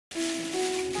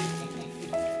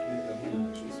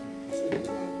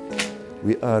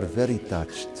We are very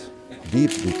touched,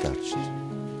 deeply touched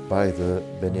by the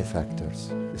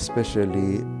benefactors,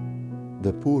 especially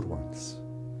the poor ones,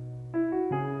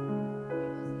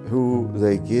 who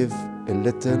they give a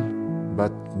little,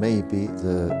 but maybe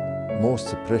the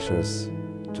most precious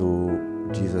to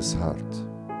Jesus' heart.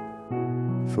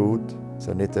 Food,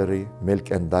 sanitary,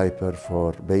 milk and diaper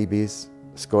for babies,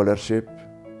 scholarship,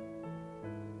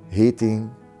 heating.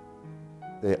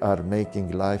 They are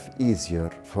making life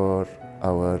easier for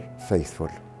our faithful.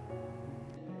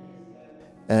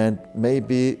 And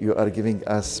maybe you are giving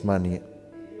us money,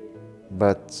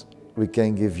 but we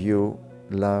can give you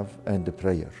love and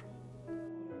prayer.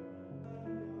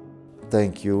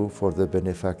 Thank you for the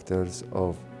benefactors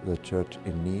of the Church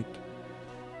in need.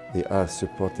 They are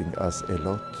supporting us a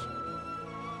lot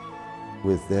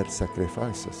with their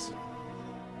sacrifices.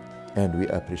 And we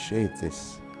appreciate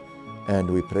this. And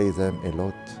we pray them a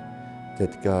lot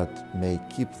that God may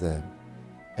keep them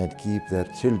and keep their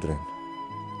children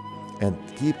and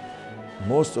keep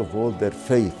most of all their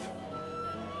faith.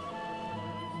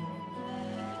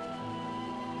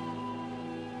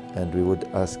 And we would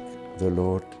ask the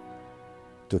Lord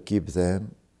to keep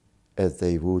them as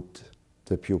they would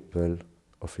the pupil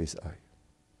of His eye.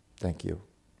 Thank you.